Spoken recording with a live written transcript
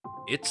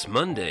It's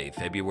Monday,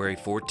 February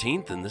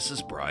 14th, and this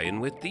is Brian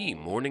with the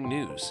Morning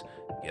News.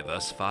 Give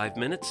us 5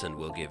 minutes and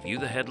we'll give you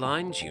the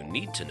headlines you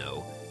need to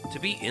know to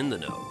be in the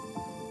know.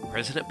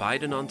 President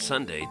Biden on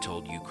Sunday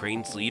told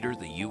Ukraine's leader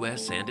the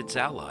U.S. and its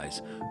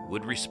allies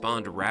would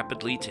respond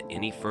rapidly to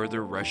any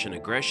further Russian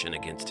aggression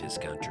against his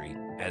country,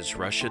 as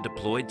Russia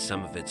deployed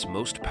some of its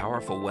most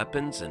powerful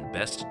weapons and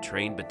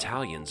best-trained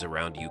battalions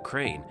around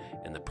Ukraine,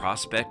 and the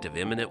prospect of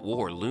imminent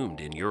war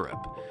loomed in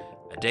Europe.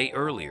 A day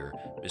earlier,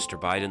 Mr.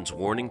 Biden's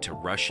warning to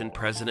Russian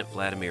President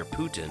Vladimir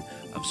Putin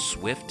of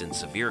swift and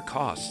severe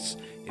costs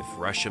if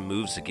Russia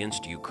moves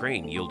against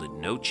Ukraine yielded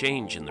no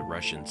change in the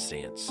Russian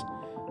stance.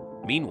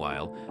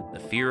 Meanwhile, the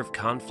fear of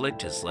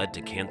conflict has led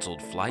to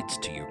canceled flights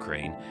to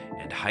Ukraine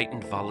and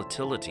heightened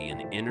volatility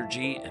in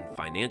energy and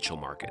financial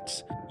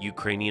markets.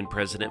 Ukrainian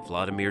President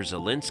Volodymyr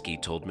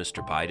Zelensky told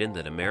Mr. Biden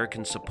that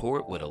American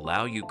support would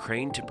allow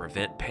Ukraine to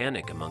prevent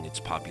panic among its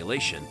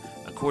population,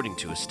 according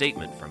to a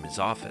statement from his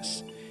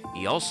office.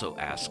 He also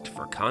asked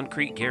for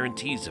concrete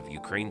guarantees of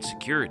Ukraine's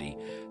security,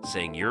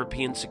 saying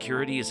European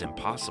security is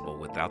impossible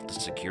without the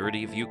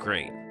security of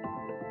Ukraine.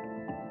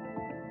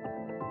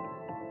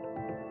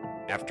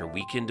 After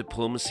weekend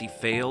diplomacy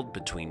failed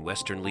between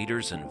Western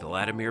leaders and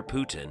Vladimir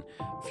Putin,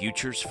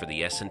 futures for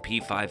the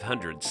S&P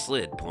 500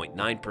 slid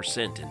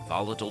 0.9% in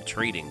volatile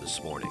trading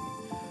this morning.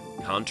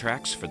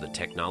 Contracts for the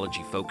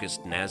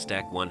technology-focused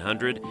NASDAQ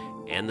 100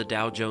 and the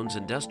Dow Jones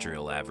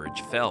Industrial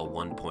Average fell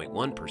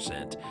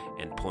 1.1%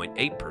 and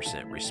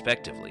 0.8%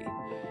 respectively.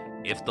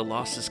 If the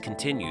losses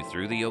continue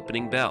through the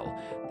opening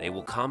bell, they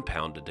will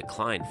compound a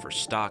decline for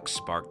stocks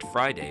sparked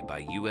Friday by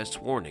U.S.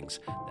 warnings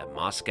that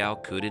Moscow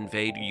could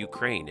invade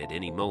Ukraine at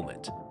any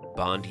moment.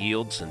 Bond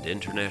yields and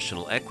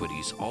international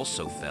equities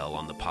also fell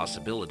on the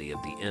possibility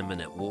of the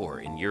imminent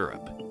war in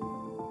Europe.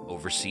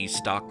 Overseas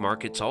stock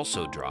markets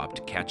also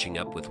dropped, catching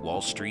up with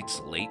Wall Street's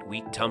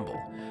late-week tumble.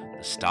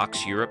 The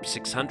Stoxx Europe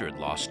 600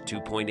 lost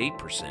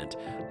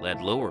 2.8%,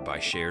 led lower by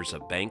shares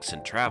of banks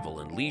and travel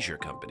and leisure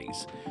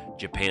companies.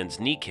 Japan's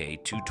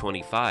Nikkei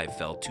 225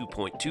 fell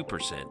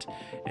 2.2%,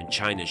 and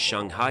China's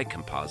Shanghai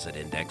Composite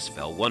Index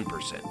fell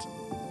 1%.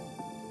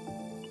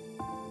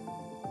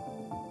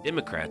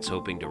 Democrats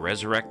hoping to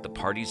resurrect the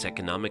party's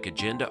economic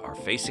agenda are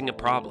facing a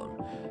problem.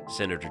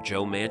 Senator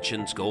Joe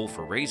Manchin's goal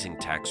for raising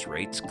tax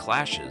rates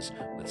clashes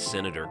with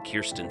Senator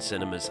Kyrsten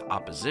Sinema's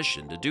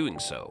opposition to doing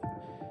so.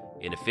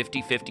 In a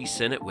 50-50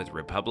 Senate with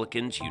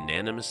Republicans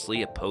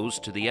unanimously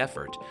opposed to the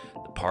effort,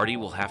 the party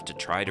will have to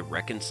try to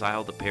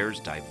reconcile the pair's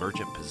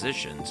divergent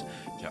positions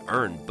to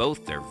earn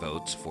both their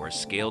votes for a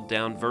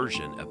scaled-down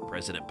version of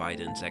President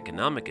Biden's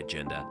economic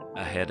agenda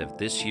ahead of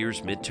this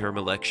year's midterm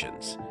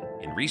elections.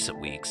 In recent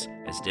weeks,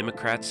 as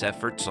Democrats'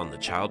 efforts on the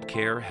child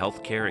care,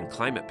 health care, and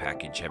climate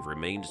package have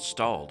remained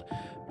stalled,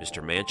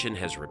 Mr. Manchin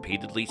has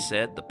repeatedly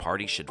said the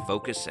party should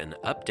focus an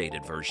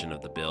updated version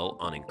of the bill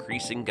on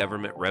increasing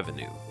government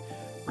revenue.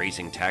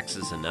 Raising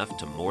taxes enough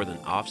to more than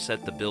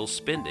offset the bill's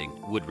spending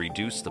would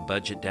reduce the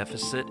budget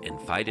deficit and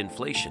fight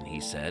inflation,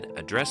 he said,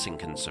 addressing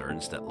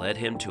concerns that led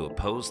him to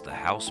oppose the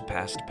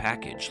House-passed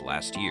package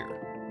last year.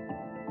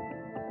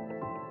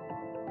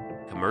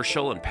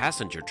 Commercial and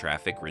passenger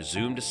traffic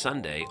resumed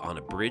Sunday on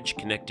a bridge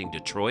connecting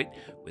Detroit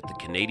with the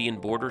Canadian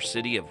border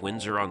city of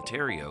Windsor,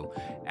 Ontario,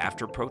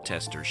 after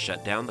protesters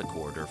shut down the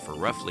corridor for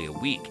roughly a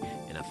week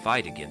in a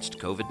fight against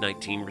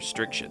COVID-19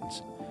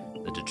 restrictions.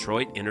 The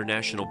Detroit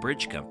International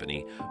Bridge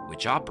Company,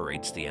 which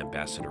operates the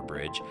Ambassador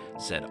Bridge,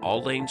 said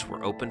all lanes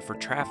were open for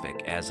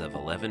traffic as of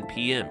 11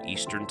 p.m.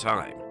 Eastern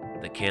Time.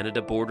 The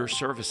Canada Border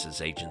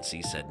Services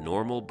Agency said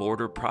normal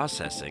border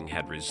processing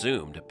had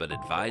resumed but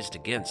advised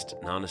against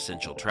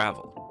non-essential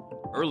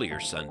travel. Earlier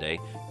Sunday,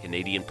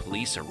 Canadian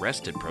police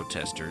arrested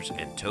protesters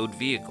and towed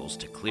vehicles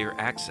to clear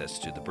access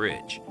to the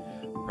bridge.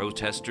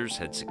 Protesters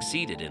had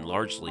succeeded in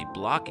largely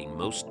blocking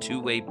most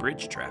two-way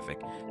bridge traffic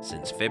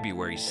since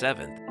February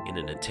 7th in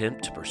an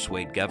attempt to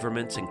persuade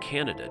governments in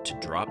Canada to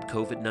drop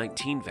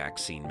COVID-19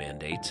 vaccine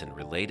mandates and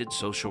related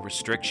social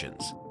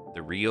restrictions.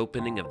 The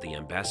reopening of the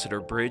Ambassador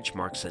Bridge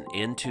marks an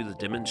end to the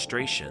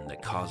demonstration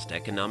that caused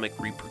economic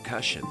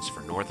repercussions for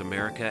North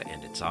America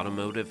and its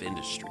automotive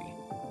industry.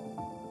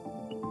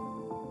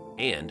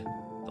 And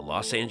the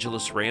Los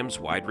Angeles Rams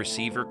wide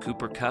receiver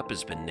Cooper Kupp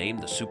has been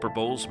named the Super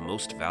Bowl's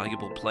most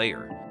valuable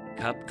player.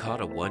 Kupp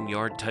caught a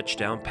 1-yard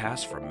touchdown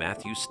pass from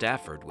Matthew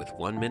Stafford with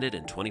 1 minute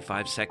and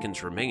 25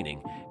 seconds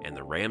remaining, and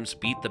the Rams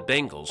beat the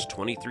Bengals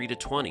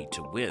 23-20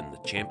 to win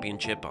the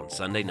championship on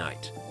Sunday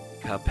night.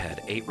 Kupp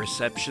had 8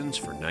 receptions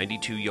for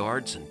 92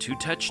 yards and 2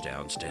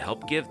 touchdowns to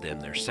help give them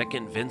their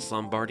second Vince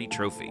Lombardi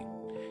trophy.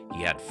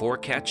 He had 4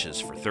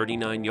 catches for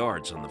 39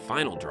 yards on the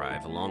final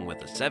drive, along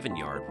with a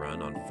 7-yard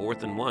run on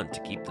 4th and 1 to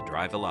keep the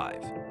drive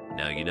alive.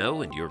 Now you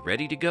know, and you're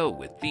ready to go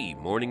with the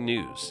morning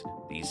news.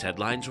 These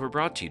headlines were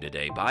brought to you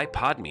today by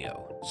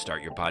Podmeo.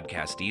 Start your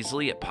podcast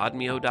easily at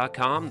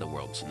podmeo.com, the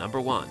world's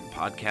 #1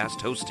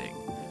 podcast hosting.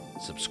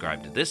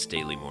 Subscribe to this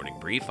daily morning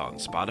brief on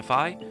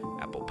Spotify,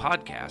 Apple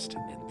Podcast,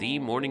 and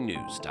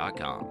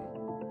themorningnews.com.